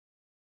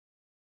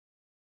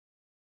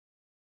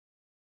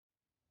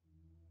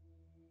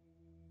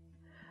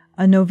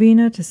A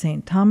Novena to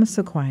St. Thomas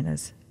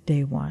Aquinas,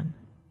 Day 1.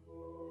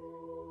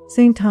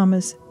 St.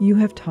 Thomas, you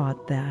have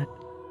taught that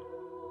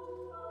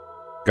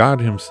God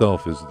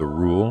himself is the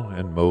rule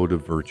and mode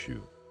of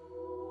virtue.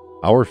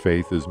 Our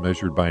faith is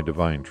measured by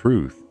divine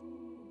truth,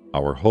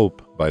 our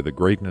hope by the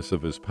greatness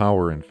of his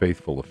power and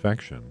faithful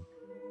affection,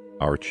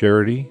 our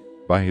charity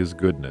by his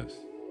goodness.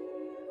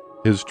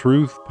 His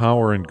truth,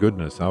 power, and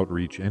goodness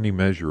outreach any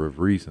measure of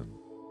reason.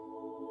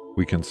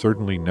 We can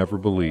certainly never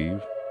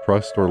believe,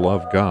 trust, or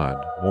love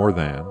God more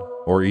than,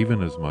 or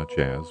even as much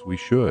as, we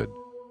should.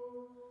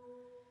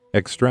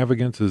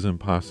 Extravagance is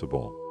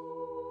impossible.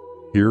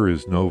 Here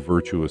is no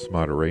virtuous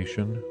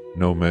moderation,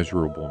 no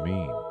measurable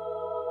mean.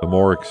 The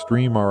more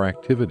extreme our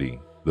activity,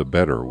 the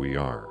better we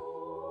are.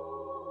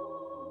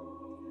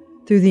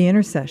 Through the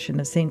intercession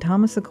of St.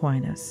 Thomas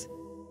Aquinas,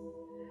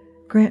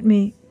 grant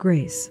me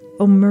grace,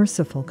 O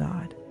merciful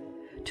God,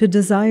 to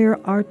desire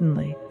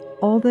ardently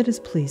all that is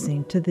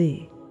pleasing to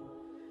Thee,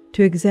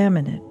 to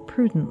examine it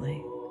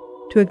prudently,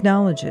 to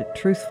acknowledge it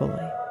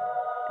truthfully,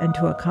 and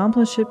to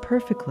accomplish it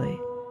perfectly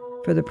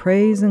for the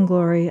praise and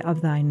glory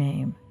of Thy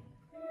name.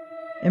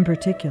 In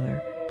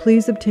particular,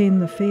 please obtain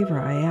the favor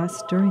I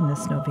ask during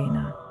this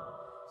novena.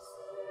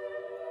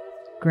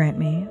 Grant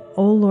me,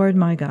 O Lord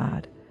my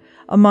God,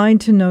 a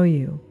mind to know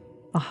You,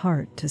 a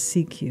heart to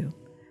seek You,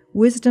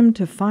 wisdom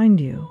to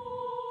find You,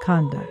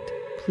 conduct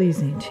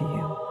pleasing to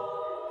You,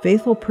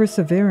 faithful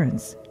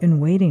perseverance in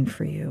waiting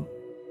for You,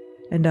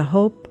 and a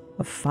hope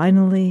of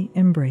finally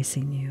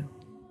embracing You.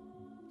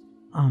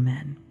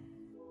 Amen.